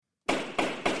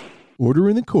Order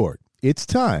in the court. It's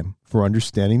time for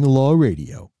Understanding the Law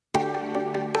Radio. Well,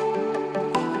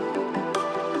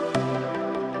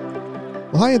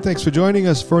 hi, and thanks for joining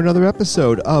us for another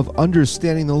episode of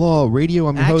Understanding the Law Radio.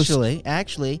 I'm your host.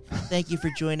 Actually, thank you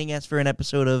for joining us for an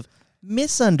episode of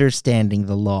Misunderstanding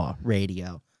the Law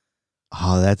Radio.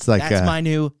 Oh, that's my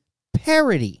new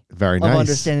parody very of nice.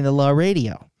 Understanding the Law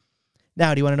Radio.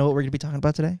 Now, do you want to know what we're going to be talking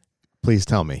about today? Please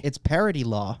tell me. It's parody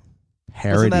law.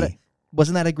 Parody.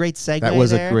 Wasn't that a great segue? That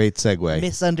was there? a great segue.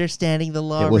 Misunderstanding the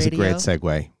Law Radio. It was a great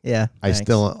segue. Yeah.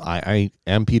 I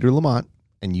am Peter Lamont,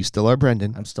 and you still are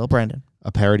Brendan. I'm still Brendan.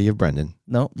 A parody of Brendan.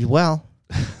 No, well,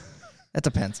 that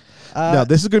depends. No,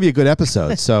 this is going to be a good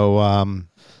episode. So,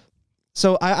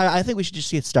 So I think we should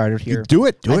just get started here. Do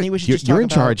it. I think we should just You're talk in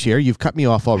charge here. You've cut me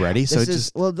off already.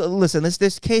 Listen.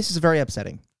 This case is very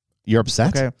upsetting. You're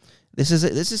upset? Okay. This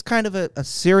is kind of a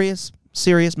serious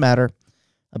matter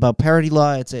about parody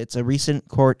law. It's a recent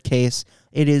court case.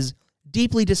 It is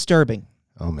deeply disturbing.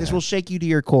 Oh man, this will shake you to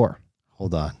your core.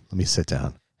 Hold on, let me sit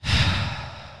down.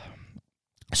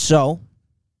 So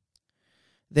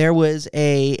there was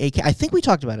I think we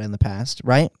talked about it in the past,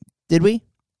 right? Did we?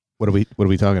 What are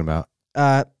we talking about?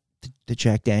 The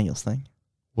Jack Daniels thing.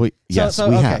 Well, yes,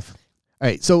 we have. All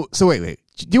right. So wait.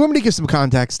 Do you want me to give some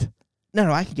context?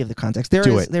 No, I can give the context.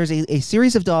 There's a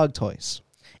series of dog toys.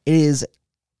 It is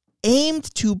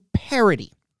aimed to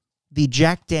parody the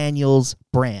Jack Daniels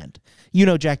brand. You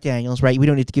know Jack Daniels, right? We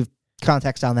don't need to give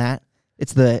context on that.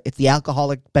 It's the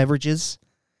alcoholic beverages,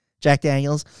 Jack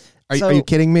Daniels. Are you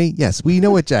kidding me? Yes, we know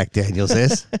what Jack Daniels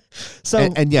is.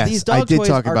 and yes, these dog I did toys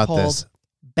talk are about called this.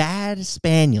 Bad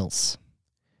Spaniels.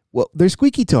 Well, they're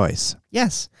squeaky toys.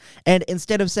 Yes. And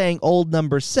instead of saying old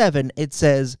number 7, it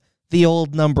says the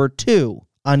old number 2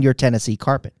 on your Tennessee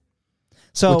carpet.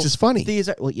 So, which is funny.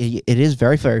 It is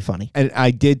very, very funny. And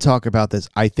I did talk about this.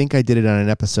 I think I did it on an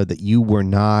episode that you were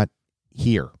not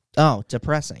here. Oh,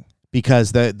 depressing.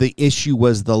 Because the issue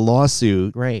was the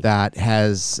lawsuit that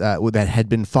had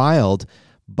been filed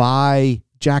by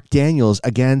Jack Daniels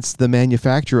against the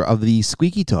manufacturer of the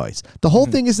squeaky toys. The whole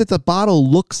thing is that the bottle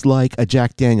looks like a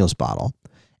Jack Daniels bottle,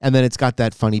 and then it's got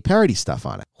that funny parody stuff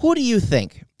on it. Who do you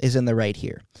think is in the right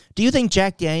here? Do you think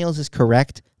Jack Daniels is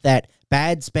correct that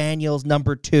Bad Spaniels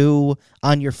number 2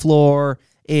 on your floor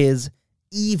is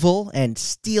evil and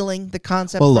stealing the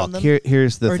concept from them? Well, look,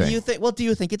 here's the thing. Do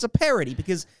you think it's a parody?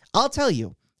 Because I'll tell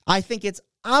you, I think it's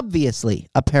obviously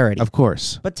a parody. Of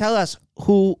course. But tell us,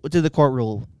 who did the court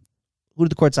rule? Who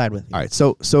did the court side with? All right,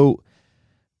 so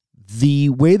the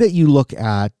way that you look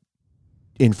at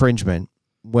infringement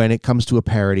when it comes to a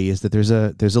parody is that there's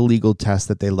a legal test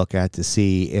that they look at to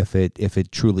see if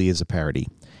it truly is a parody.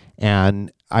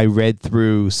 And I read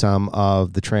through some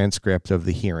of the transcript of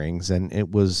the hearings, and it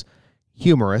was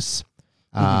humorous.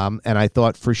 And I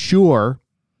thought for sure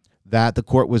that the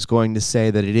court was going to say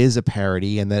that it is a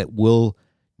parody and that it will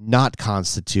not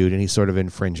constitute any sort of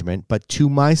infringement. But to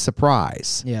my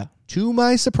surprise,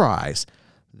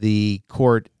 the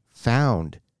court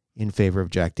found in favor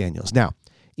of Jack Daniels. Now,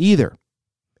 either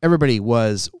everybody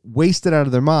was wasted out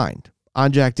of their mind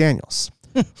on Jack Daniels,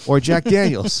 or Jack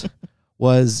Daniels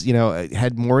was,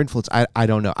 had more influence. I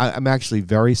don't know. I'm actually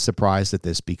very surprised at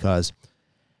this because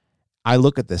I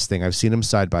look at this thing. I've seen them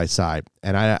side by side,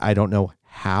 and I don't know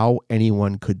how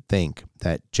anyone could think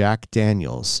that Jack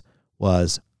Daniels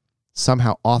was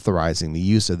somehow authorizing the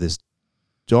use of this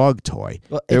dog toy.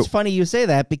 Well, it's funny you say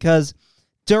that because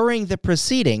during the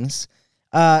proceedings,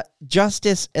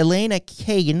 Justice Elena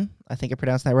Kagan, I think I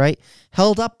pronounced that right,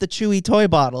 held up the Chewy toy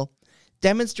bottle,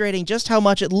 demonstrating just how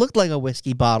much it looked like a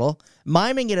whiskey bottle,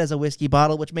 miming it as a whiskey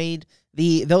bottle, which made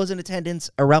those in attendance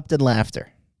erupt in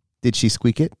laughter. Did she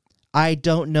squeak it? I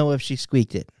don't know if she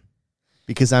squeaked it.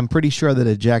 Because I'm pretty sure that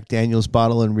a Jack Daniels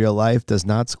bottle in real life does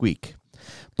not squeak.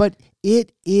 But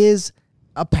it is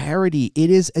a parody. It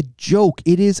is a joke.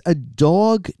 It is a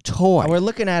dog toy. And we're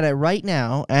looking at it right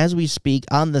now as we speak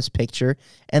on this picture,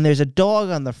 and there's a dog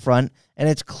on the front, and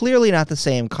it's clearly not the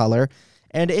same color,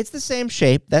 and it's the same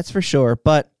shape, that's for sure.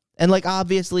 And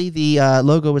obviously the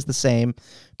logo is the same,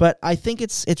 but I think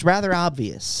it's rather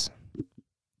obvious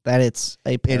that it's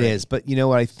a parody. It is, but you know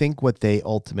what? I think what they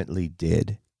ultimately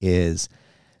did is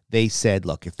they said,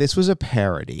 look, if this was a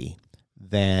parody,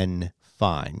 then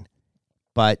fine.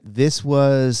 But this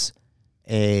was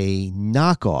a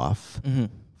knockoff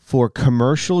for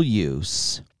commercial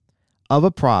use of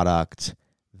a product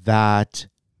that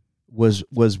was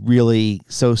really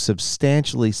so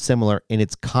substantially similar in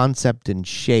its concept and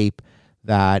shape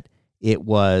that it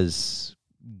was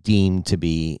deemed to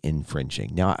be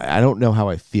infringing. Now, I don't know how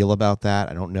I feel about that.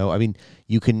 I don't know. I mean,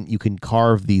 you can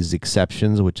carve these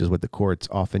exceptions, which is what the courts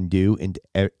often do, into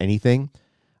anything.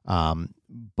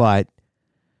 But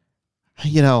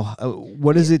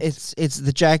what is it? It's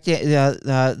the Jack.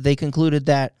 They concluded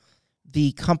that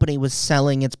the company was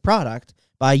selling its product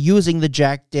by using the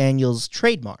Jack Daniel's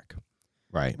trademark,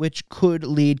 right? Which could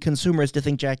lead consumers to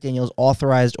think Jack Daniel's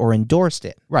authorized or endorsed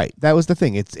it. Right. That was the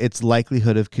thing. It's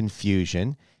likelihood of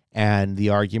confusion, and the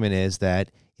argument is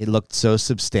that it looked so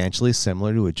substantially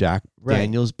similar to a Jack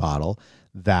Daniel's bottle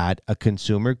that a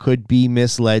consumer could be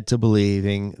misled to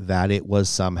believing that it was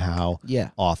somehow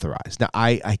authorized. Now,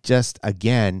 I just,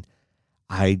 again,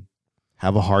 I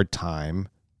have a hard time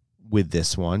with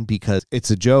this one because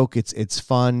it's a joke. It's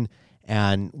fun.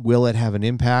 And will it have an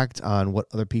impact on what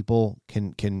other people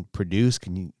can produce,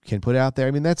 can put out there?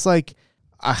 I mean, that's like,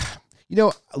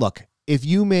 look, if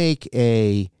you make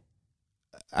I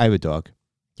have a dog.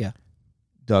 Yeah.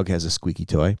 Dog has a squeaky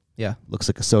toy. Yeah. Looks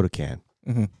like a soda can.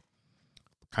 Mm-hmm.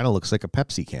 Kind of looks like a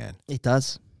Pepsi can. It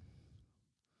does.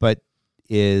 But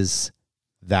is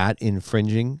that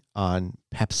infringing on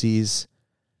Pepsi's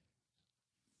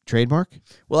trademark?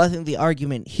 Well, I think the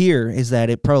argument here is that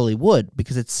it probably would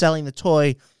because it's selling the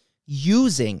toy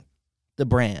using the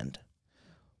brand.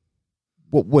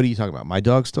 What are you talking about? My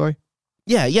dog's toy?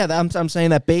 Yeah. I'm saying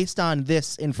that based on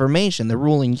this information, the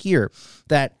ruling here,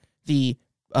 that the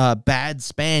Bad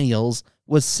Spaniels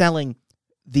was selling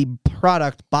the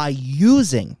product by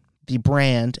using the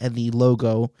brand and the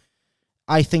logo.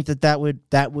 I think that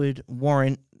would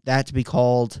warrant that to be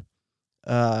called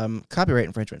copyright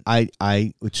infringement.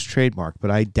 It's trademark,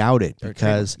 but I doubt it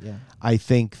because I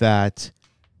think that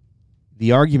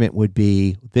the argument would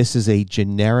be this is a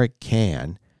generic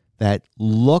can that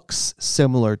looks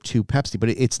similar to Pepsi, but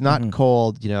it's not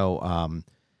called,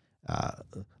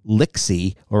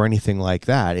 Lixie or anything like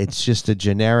that. It's just a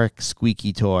generic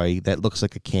squeaky toy that looks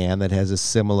like a can that has a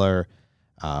similar.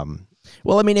 Well,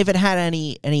 I mean, if it had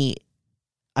any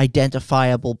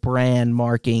identifiable brand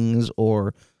markings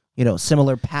or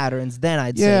similar patterns, then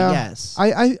I'd say yes.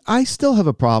 I still have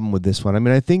a problem with this one. I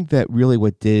mean, I think that really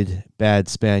what did Bad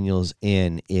Spaniels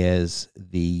in is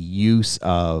the use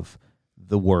of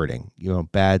the wording,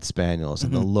 Bad Spaniels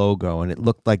and the logo, and it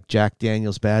looked like Jack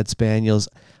Daniel's Bad Spaniels.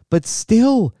 But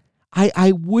still,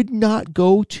 I would not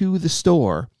go to the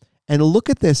store and look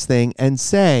at this thing and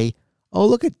say, oh,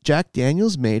 look at Jack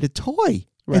Daniel's made a toy.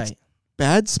 Right. It's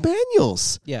Bad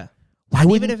Spaniels. Yeah.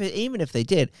 Even if they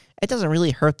did, it doesn't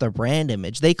really hurt their brand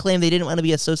image. They claim they didn't want to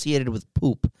be associated with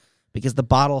poop because the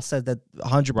bottle said that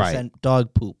 100%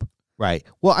 dog poop. Right.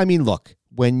 Well, I mean, look,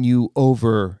 when you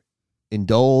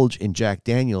overindulge in Jack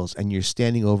Daniels and you're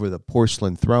standing over the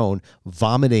porcelain throne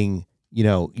vomiting,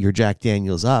 your Jack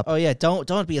Daniels up. Oh yeah,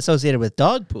 don't be associated with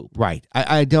dog poop. Right.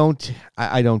 I don't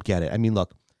get it. I mean,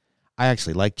 look, I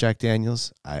actually like Jack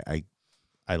Daniels. I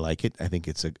like it. I think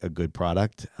it's a good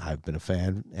product. I've been a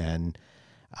fan, and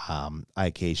I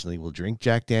occasionally will drink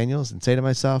Jack Daniels and say to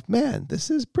myself, "Man, this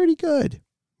is pretty good."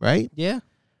 Right? Yeah.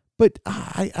 But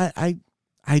I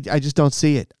just don't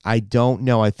see it. I don't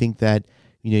know. I think that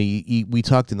we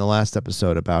talked in the last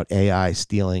episode about AI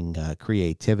stealing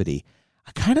creativity.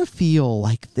 I kind of feel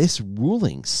like this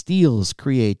ruling steals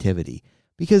creativity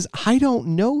because I don't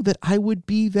know that I would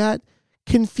be that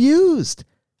confused.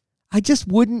 I just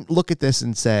wouldn't look at this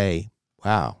and say,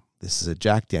 wow, this is a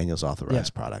Jack Daniel's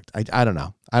authorized product. I don't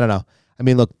know. I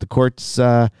mean, look, the court's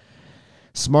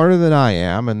smarter than I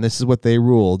am, and this is what they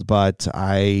ruled, but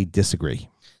I disagree.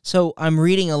 So I'm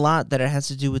reading a lot that it has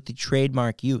to do with the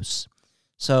trademark use.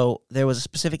 So there was a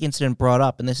specific incident brought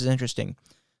up, and this is interesting.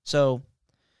 So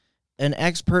an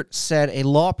expert said, a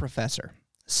law professor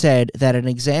said that an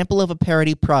example of a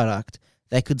parody product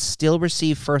that could still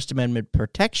receive First Amendment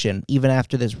protection even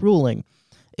after this ruling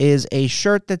is a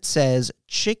shirt that says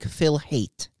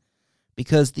Chick-fil-Hate,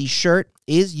 because the shirt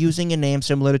is using a name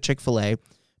similar to Chick-fil-A,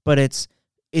 but it's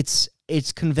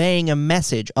conveying a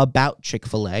message about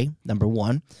Chick-fil-A, number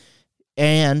one,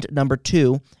 and number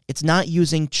two, it's not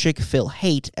using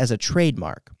Chick-fil-Hate as a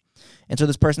trademark. And so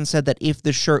this person said that if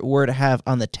the shirt were to have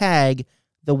on the tag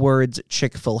the words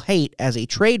Chick-fil-Hate as a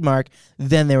trademark,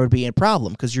 then there would be a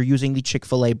problem because you're using the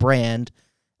Chick-fil-A brand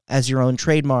as your own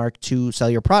trademark to sell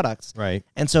your products. Right.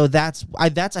 And so that's I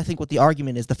think what the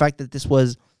argument is, the fact that this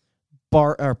was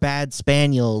Bad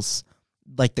Spaniels,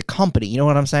 like the company. You know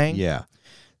what I'm saying? Yeah.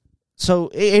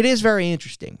 So it is very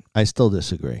interesting. I still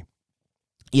disagree.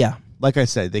 Yeah. like I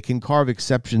said, they can carve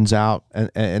exceptions out,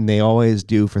 and they always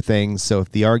do for things. So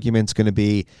if the argument's going to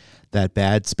be that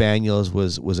Bad Spaniels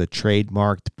was a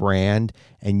trademarked brand,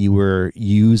 and you were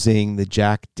using the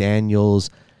Jack Daniels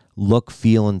look,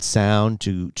 feel, and sound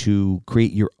to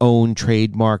create your own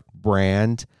trademarked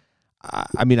brand,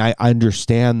 I mean, I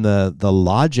understand the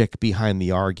logic behind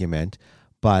the argument,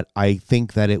 but I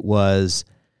think that it was.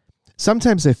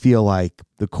 Sometimes I feel like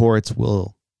the courts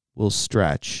will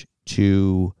stretch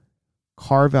to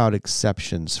carve out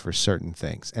exceptions for certain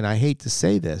things. And I hate to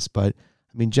say this, but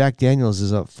I mean, Jack Daniels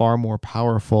is a far more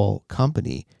powerful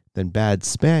company than Bad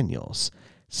Spaniels.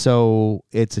 So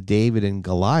it's a David and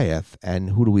Goliath, and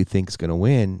who do we think is going to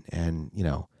win? And,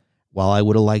 while I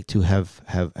would have liked to have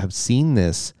seen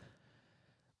this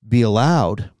be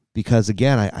allowed, because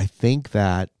again, I think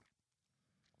that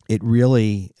it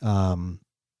really,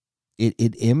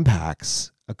 it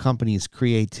impacts a company's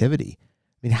creativity.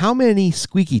 I mean, how many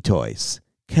squeaky toys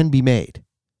can be made?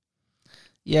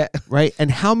 Yeah. Right? And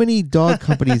how many dog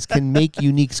companies can make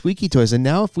unique squeaky toys? And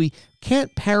now if we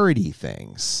can't parody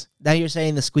things. Now you're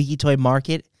saying the squeaky toy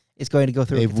market is going to go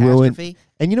through a They've catastrophe? ruined.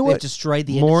 And you know They've what? destroyed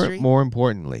the industry? More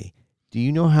importantly, do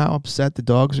you know how upset the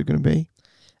dogs are going to be?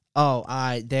 Oh,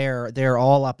 they're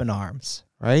all up in arms.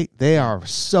 Right? They are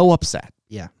so upset.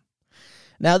 Yeah.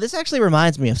 Now, this actually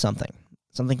reminds me of something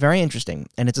very interesting,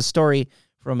 and it's a story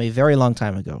from a very long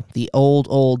time ago, the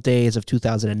old days of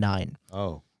 2009.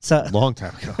 Oh, so long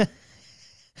time ago. I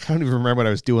don't even remember what I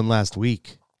was doing last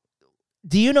week.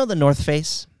 Do you know the North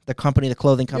Face, the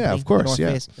clothing company? Yeah, of course. North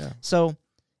Yeah, Face? yeah. So,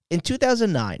 in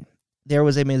 2009, there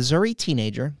was a Missouri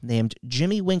teenager named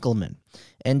Jimmy Winkleman,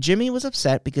 and Jimmy was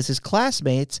upset because his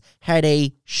classmates had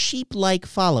a sheep-like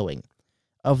following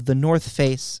of the North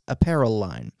Face apparel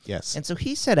line. Yes. And so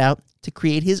he set out to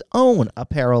create his own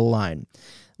apparel line,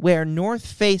 where North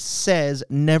Face says,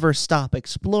 never stop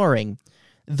exploring.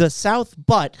 The South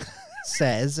Butt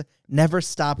says, never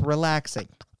stop relaxing.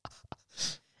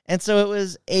 And so it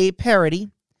was a parody.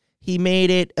 He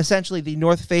made it essentially the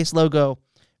North Face logo.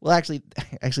 Well, actually,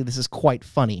 this is quite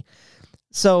funny.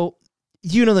 So,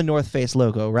 you know the North Face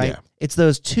logo, right? Yeah. It's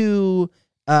those two,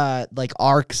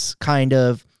 arcs kind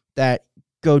of that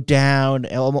go down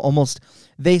almost,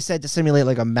 they said to simulate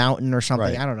like a mountain or something.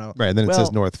 Right. I don't know. Right, and then it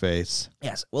says North Face.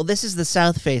 Yes. Well, this is the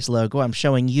South Face logo. I'm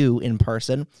showing you in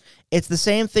person. It's the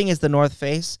same thing as the North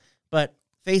Face, but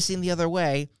facing the other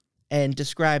way and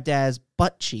described as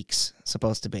butt cheeks,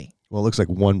 supposed to be. Well, it looks like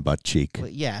one butt cheek. Well,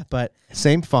 yeah, but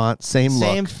Same font, same look.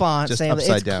 same font, just same.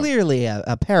 upside It's down. clearly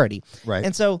a parody. Right.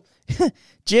 And so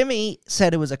Jimmy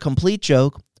said it was a complete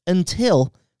joke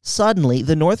until suddenly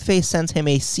the North Face sends him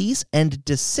a cease and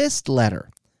desist letter.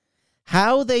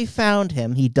 How they found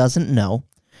him, he doesn't know.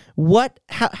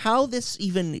 How this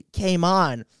even came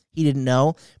on, he didn't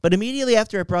know. But immediately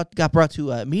after it got brought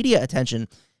to media attention,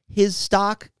 his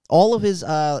stock, all of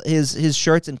his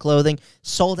shirts and clothing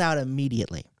sold out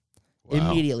immediately.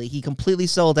 Wow. Immediately, he completely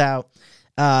sold out.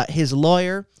 His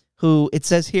lawyer, who it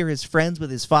says here is friends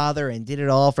with his father and did it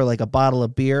all for like a bottle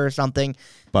of beer or something.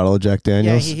 Bottle of Jack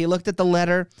Daniels. Yeah, he looked at the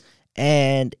letter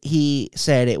and he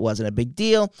said it wasn't a big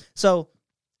deal. So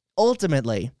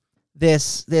ultimately,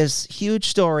 this huge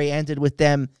story ended with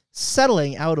them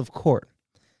settling out of court,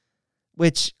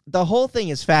 which the whole thing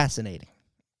is fascinating,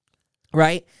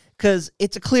 right? Because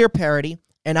it's a clear parody,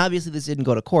 and obviously this didn't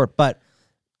go to court, but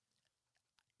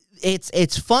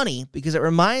it's funny because it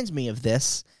reminds me of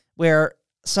this, where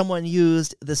someone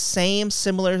used the same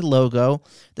similar logo,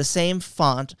 the same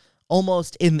font,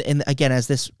 almost in again, as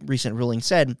this recent ruling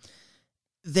said,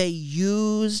 they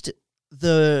used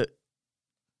the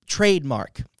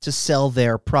trademark to sell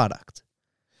their product.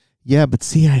 Yeah, but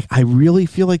see, I really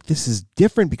feel like this is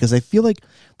different because I feel like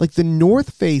the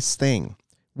North Face thing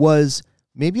was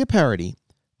maybe a parody,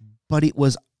 but it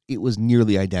was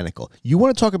nearly identical. You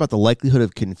want to talk about the likelihood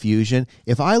of confusion?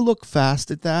 If I look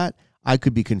fast at that, I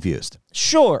could be confused.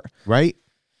 Sure. Right?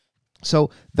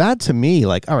 So that to me,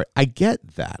 like, all right, I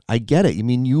get that. I get it. I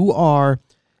mean, you are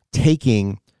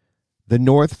taking the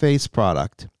North Face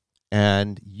product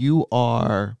and you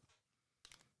are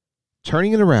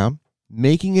turning it around,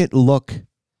 making it look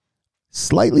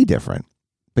slightly different,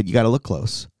 but you got to look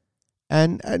close.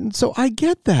 And so I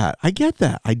get that. I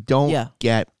don't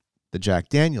get the Jack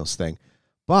Daniels thing.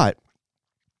 But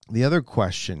the other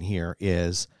question here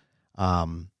is,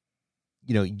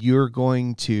 you're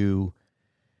going to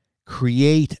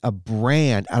create a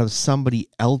brand out of somebody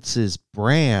else's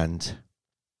brand.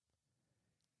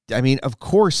 I mean, of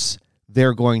course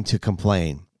they're going to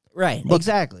complain. Right, Look,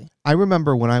 exactly. I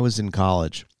remember when I was in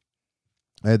college,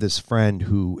 I had this friend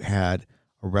who had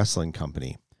a wrestling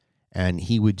company, and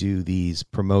he would do these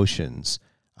promotions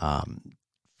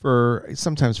for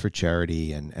sometimes for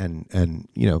charity and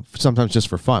sometimes just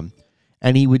for fun,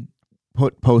 and he would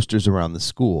put posters around the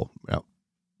school.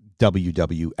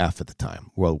 WWF at the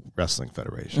time, World Wrestling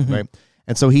Federation, right?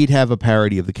 And so he'd have a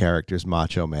parody of the characters,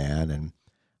 Macho Man and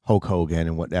Hulk Hogan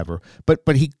and whatever,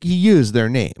 but he used their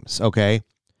names, okay?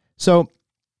 So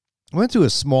I went to a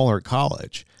smaller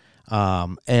college,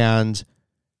 and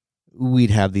we'd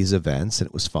have these events, and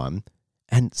it was fun.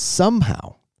 And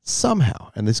somehow,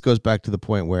 and this goes back to the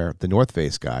point where the North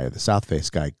Face guy or the South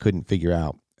Face guy couldn't figure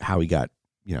out how he got,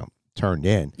 turned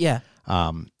in. Yeah.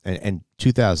 And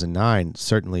 2009,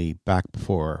 certainly back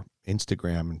before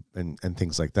Instagram and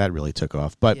things like that really took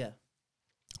off. But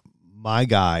my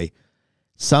guy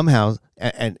somehow,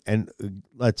 and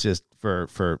let's just,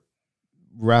 for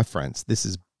reference, this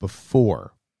is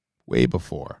way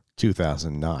before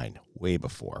 2009, way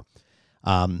before.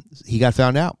 He got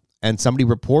found out, and somebody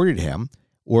reported him,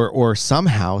 or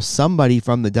somehow somebody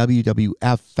from the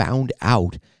WWF found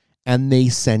out, and they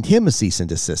sent him a cease and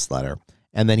desist letter,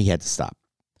 and then he had to stop.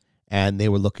 And they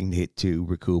were looking to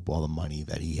recoup all the money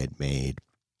that he had made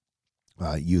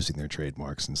using their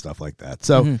trademarks and stuff like that.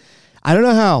 So I don't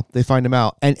know how they find him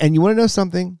out. And you want to know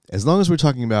something? As long as we're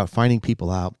talking about finding people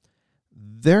out,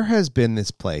 there has been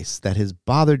this place that has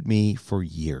bothered me for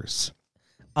years.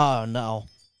 Oh, no.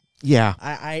 Yeah.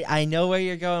 I know where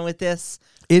you're going with this.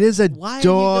 It is a Why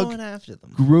dog are you going after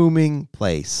them? grooming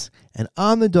place. And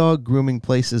on the dog grooming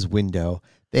place's window,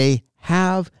 they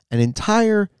have an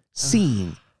entire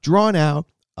scene drawn out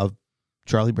of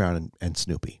Charlie Brown and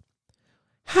Snoopy.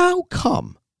 How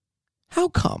come?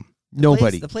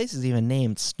 Nobody. The place is even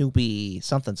named Snoopy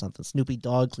something, Snoopy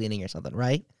dog cleaning or something,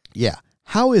 right? Yeah.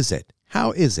 How is it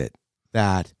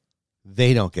that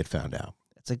they don't get found out?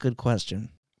 That's a good question.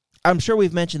 I'm sure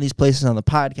we've mentioned these places on the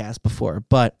podcast before,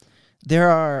 but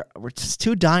we're just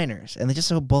two diners, and they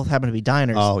just both happen to be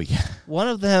diners. Oh, yeah. One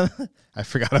of them... I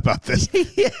forgot about this.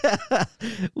 Yeah.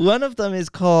 One of them is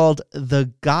called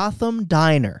the Gotham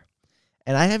Diner.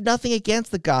 And I have nothing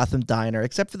against the Gotham Diner,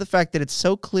 except for the fact that it's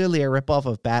so clearly a ripoff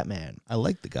of Batman. I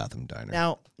like the Gotham Diner.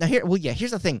 Now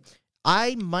here's the thing.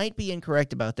 I might be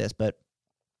incorrect about this, but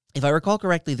if I recall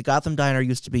correctly, the Gotham Diner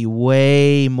used to be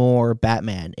way more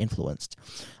Batman influenced.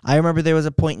 I remember there was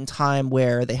a point in time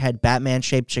where they had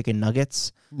Batman-shaped chicken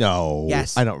nuggets. No.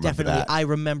 Yes, I don't remember definitely. that. I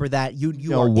remember that. You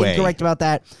No are way. incorrect about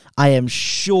that. I am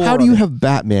sure. How do you have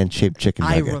Batman-shaped chicken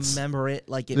I nuggets? remember it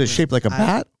like it Is it was shaped like a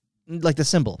bat? Like the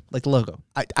symbol, like the logo.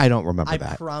 I don't remember I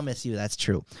that. promise you that's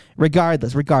true.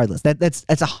 Regardless, that's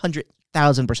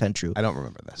 100,000% true. I don't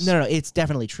remember this. No, it's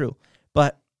definitely true.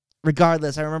 But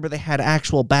regardless, I remember they had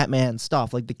actual Batman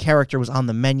stuff. Like the character was on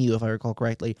the menu, if I recall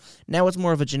correctly. Now it's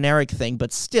more of a generic thing,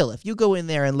 but still, if you go in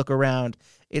there and look around,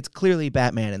 it's clearly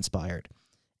Batman inspired.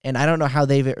 And I don't know how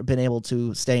they've been able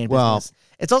to stay in business.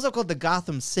 It's also called the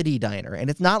Gotham City Diner, and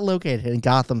it's not located in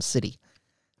Gotham City.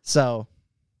 So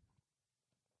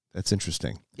That's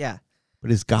interesting. yeah,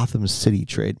 But is Gotham City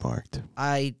trademarked?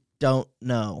 I don't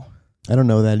know. I don't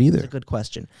know that That's either. a good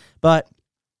question. But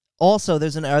also,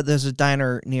 there's a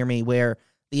diner near me where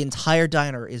the entire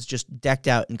diner is just decked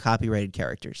out in copyrighted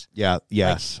characters. Yeah,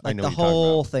 yes. Like I know the what you're talking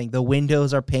whole about. thing. The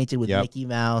windows are painted with Yep. Mickey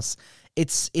Mouse.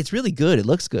 It's really good. It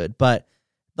looks good, but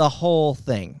the whole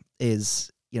thing is,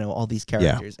 all these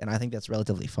characters, and I think that's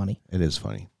relatively funny. It is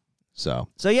funny. So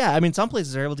yeah, I mean, some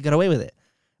places are able to get away with it.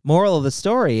 Moral of the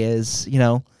story is,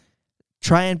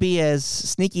 try and be as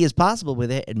sneaky as possible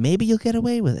with it, and maybe you'll get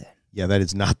away with it. yeah, that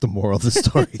is not the moral of the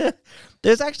story.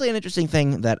 There's actually an interesting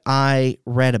thing that I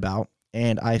read about,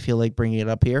 and I feel like bringing it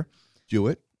up here. Do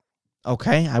it.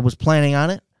 Okay, I was planning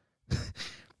on it.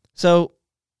 So,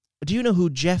 do you know who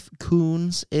Jeff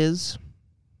Koons is?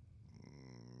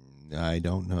 I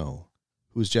don't know.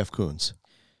 Who's Jeff Koons?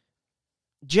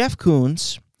 Jeff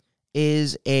Koons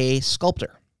is a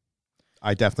sculptor.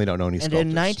 I definitely don't know any And sculptors.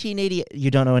 in 1988, you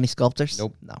don't know any sculptors?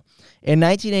 Nope. No. In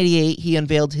 1988, he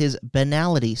unveiled his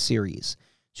Banality series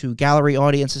to gallery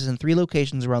audiences in 3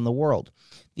 locations around the world.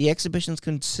 The exhibitions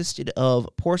consisted of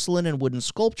porcelain and wooden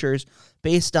sculptures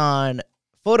based on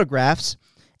photographs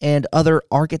and other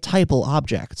archetypal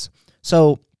objects.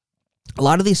 So, a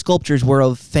lot of these sculptures were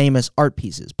of famous art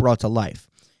pieces brought to life.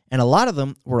 And a lot of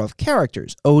them were of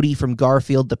characters. Odie from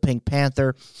Garfield, the Pink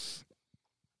Panther.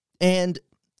 And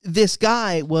this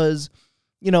guy was,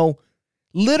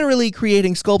 literally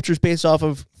creating sculptures based off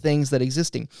of things that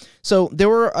existing. So there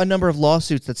were a number of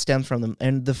lawsuits that stemmed from them.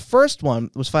 And the first one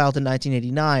was filed in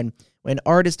 1989 when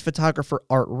artist-photographer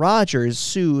Art Rogers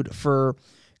sued for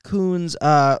Koons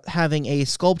having a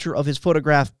sculpture of his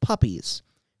photograph Puppies,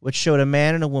 which showed a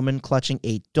man and a woman clutching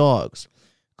 8 dogs.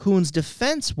 Kuhn's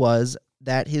defense was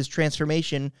that his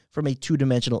transformation from a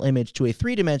 2-dimensional image to a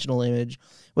 3-dimensional image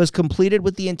was completed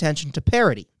with the intention to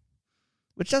parody,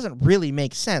 which doesn't really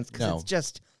make sense because it's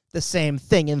just the same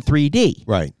thing in 3D.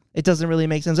 Right. It doesn't really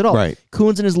make sense at all. Right.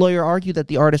 Kuhn's and his lawyer argued that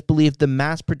the artist believed the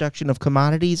mass production of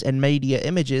commodities and media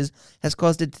images has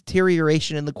caused a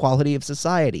deterioration in the quality of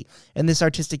society, and this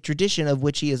artistic tradition of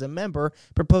which he is a member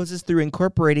proposes through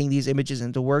incorporating these images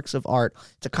into works of art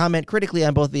to comment critically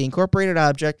on both the incorporated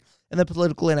object and the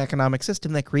political and economic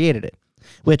system that created it.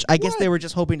 Which I guess they were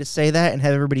just hoping to say that and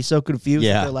have everybody so confused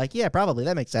that they're like, yeah, probably,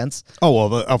 that makes sense. Oh,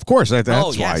 well, of course. That's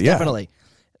why, definitely.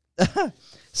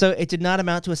 So it did not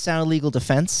amount to a sound legal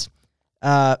defense.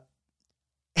 The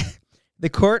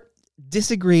court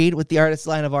disagreed with the artist's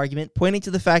line of argument, pointing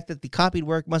to the fact that the copied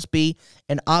work must be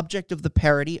an object of the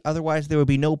parody, otherwise there would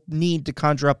be no need to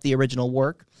conjure up the original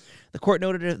work. The court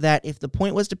noted that if the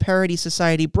point was to parody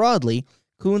society broadly,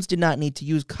 Kuhn's did not need to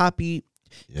use copy.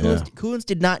 Kuhn's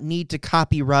did not need to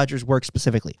copy Rogers' work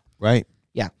specifically. Right.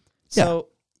 Yeah. So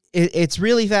it's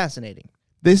really fascinating.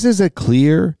 This is a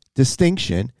clear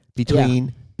distinction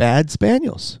between bad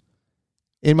spaniels,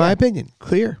 in my opinion.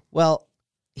 Clear. Well,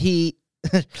 he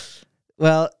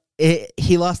lost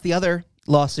the other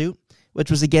lawsuit, which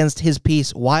was against his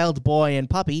piece Wild Boy and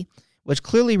Puppy, which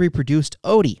clearly reproduced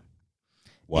Odie.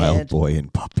 Wild Boy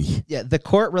and Puppy. Yeah, the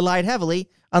court relied heavily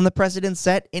on the precedent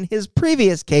set in his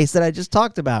previous case that I just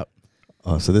talked about.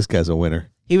 Oh, so this guy's a winner.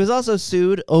 He was also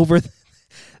sued over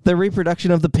the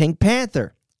reproduction of the Pink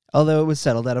Panther, although it was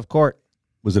settled out of court.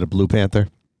 Was it a Blue Panther?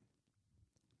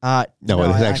 No, it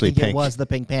was actually I think pink. It was the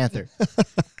Pink Panther.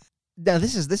 Now,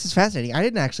 this is fascinating. I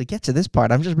didn't actually get to this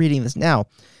part. I'm just reading this now.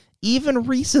 Even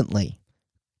recently,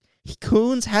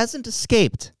 Kuhn's hasn't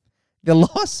escaped the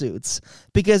lawsuits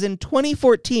because in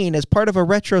 2014, as part of a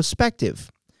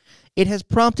retrospective, it has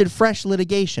prompted fresh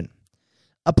litigation.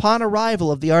 Upon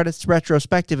arrival of the artist's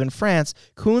retrospective in France,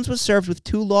 Kuhn's was served with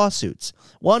 2 lawsuits,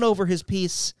 one over his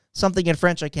piece, something in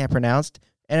French I can't pronounce,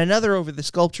 and another over the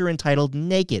sculpture entitled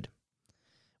Naked,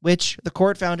 which the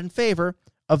court found in favor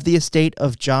of the estate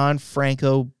of John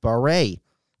Franco Barret,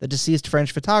 the deceased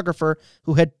French photographer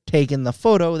who had taken the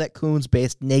photo that Kuhn's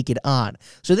based Naked on.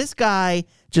 So this guy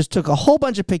just took a whole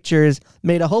bunch of pictures,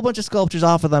 made a whole bunch of sculptures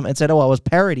off of them, and said, oh, I was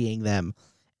parodying them.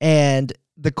 And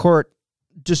the court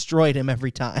destroyed him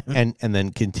every time. And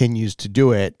then continues to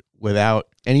do it without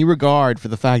any regard for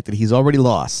the fact that he's already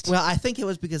lost. Well, I think it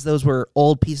was because those were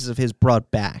old pieces of his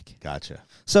brought back. Gotcha.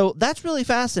 So that's really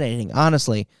fascinating,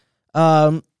 honestly.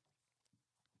 Right?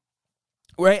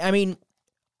 I mean,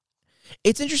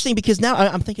 it's interesting because now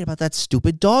I'm thinking about that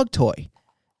stupid dog toy.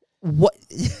 What?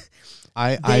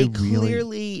 I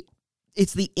clearly,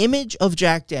 it's the image of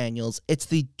Jack Daniels. It's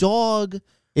the dog.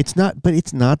 It's not, but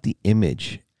it's not the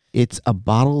image. It's a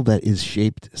bottle that is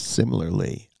shaped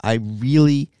similarly. I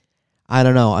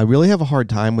don't know. I really have a hard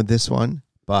time with this one,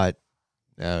 but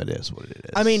no, it is what it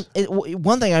is. I mean,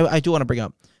 one thing I do want to bring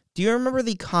up. Do you remember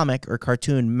the comic or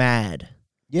cartoon Mad?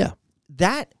 Yeah.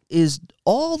 That is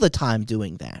all the time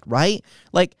doing that, right?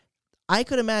 Like, I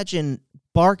could imagine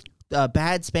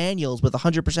bad spaniels with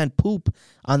 100% poop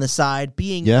on the side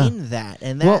being in that,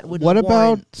 and that would. What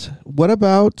about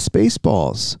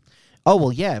Spaceballs? Oh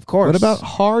well, yeah, of course. What about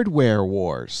Hardware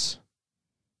Wars?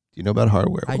 Do you know about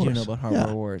Hardware Wars? I do know about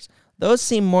Hardware Wars. Those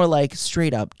seem more like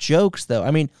straight up jokes, though.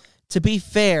 I mean, to be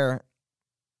fair,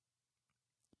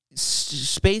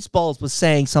 Spaceballs was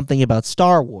saying something about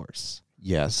Star Wars.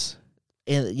 Yes.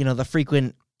 And, the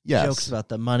frequent jokes about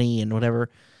the money and whatever.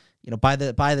 Buy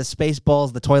the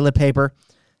Spaceballs, the toilet paper.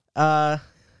 Yeah,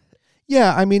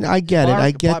 I mean, I get it.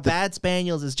 I get Bad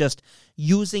Spaniels is just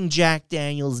using Jack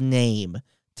Daniels' name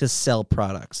to sell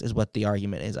products is what the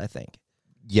argument is, I think.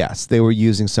 Yes, they were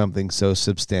using something so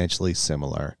substantially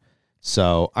similar.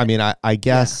 So, I mean, I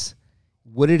guess,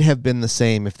 would it have been the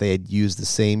same if they had used the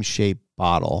same shape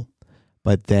bottle,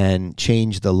 but then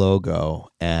changed the logo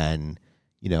and,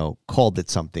 called it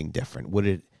something different? Would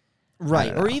it?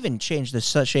 Right, or even change the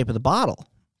shape of the bottle.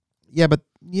 Yeah, but,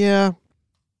 yeah.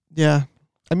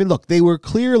 I mean, look, they were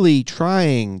clearly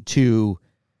trying to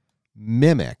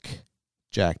mimic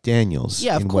Jack Daniels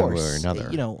in one way or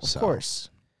another. Of course.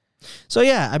 So,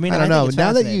 yeah, I mean, I don't know.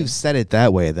 Now that you've said it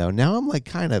that way, though, now I'm like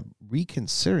kind of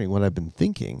reconsidering what I've been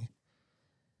thinking.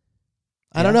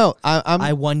 I don't know.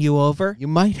 I won you over. You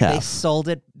might have. They sold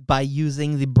it by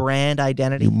using the brand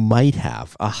identity. You might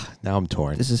have. Now I'm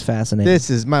torn. This is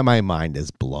fascinating. My mind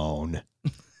is blown.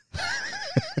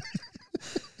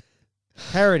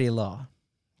 Parody law.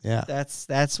 Yeah.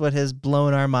 That's what has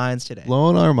blown our minds today.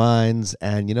 Blown our minds,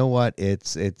 and you know what?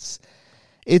 It's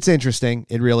It's interesting.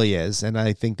 It really is. And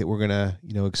I think that we're going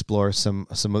to, explore some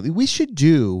of we should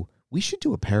do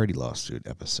a parody lawsuit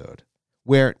episode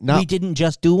where We didn't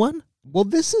just do one? Well,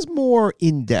 this is more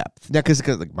in depth. Now, because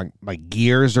like my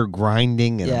gears are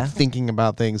grinding and I'm thinking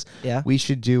about things. Yeah. We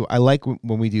should do. I like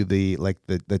when we do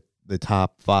the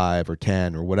top 5 or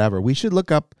 10 or whatever. We should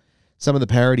look up some of the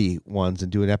parody ones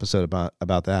and do an episode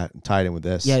about that and tie it in with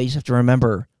this. Yeah, you just have to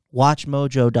remember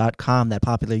WatchMojo.com, that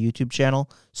popular YouTube channel,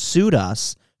 sued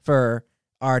us for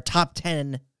our top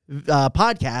 10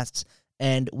 podcasts,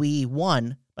 and we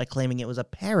won by claiming it was a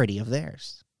parody of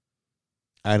theirs.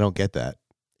 I don't get that.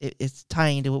 It's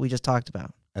tying into what we just talked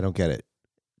about. I don't get it.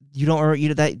 You don't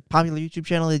remember that popular YouTube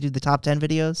channel? They do the top 10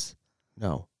 videos?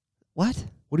 No. What?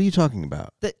 What are you talking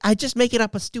about? I just make it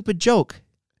up a stupid joke.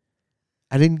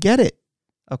 I didn't get it.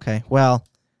 Okay, well,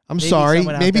 I'm sorry.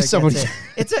 Maybe somebody.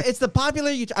 It's the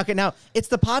popular YouTube. Okay, now it's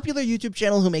the popular YouTube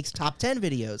channel who makes top 10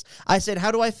 videos. I said,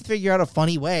 how do I figure out a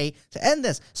funny way to end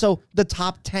this? So the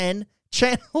top 10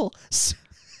 channel.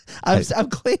 I'm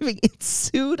claiming it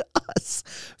sued us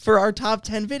for our top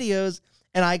 10 videos,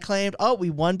 and I claimed, we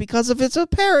won because of it's a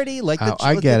parody, like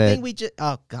I get it. Thing we just.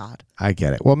 Oh God, I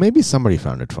get it. Well, maybe somebody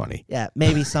found it funny. Yeah,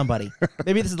 maybe somebody.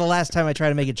 Maybe this is the last time I try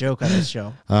to make a joke on this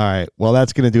show. All right. Well,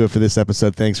 that's going to do it for this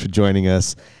episode. Thanks for joining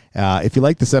us. If you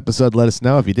liked this episode, let us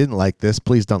know. If you didn't like this,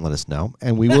 please don't let us know,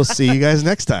 and we will see you guys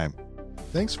next time.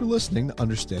 Thanks for listening to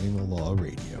Understanding the Law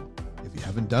Radio. If you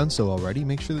haven't done so already,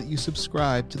 make sure that you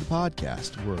subscribe to the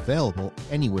podcast. We're available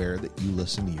anywhere that you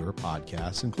listen to your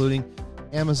podcasts, including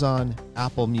Amazon,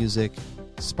 Apple Music,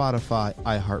 Spotify,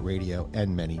 iHeartRadio,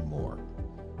 and many more.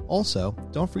 Also,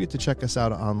 don't forget to check us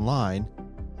out online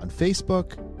on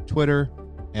Facebook, Twitter,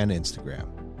 and Instagram.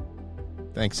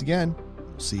 Thanks again.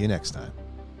 We'll see you next time.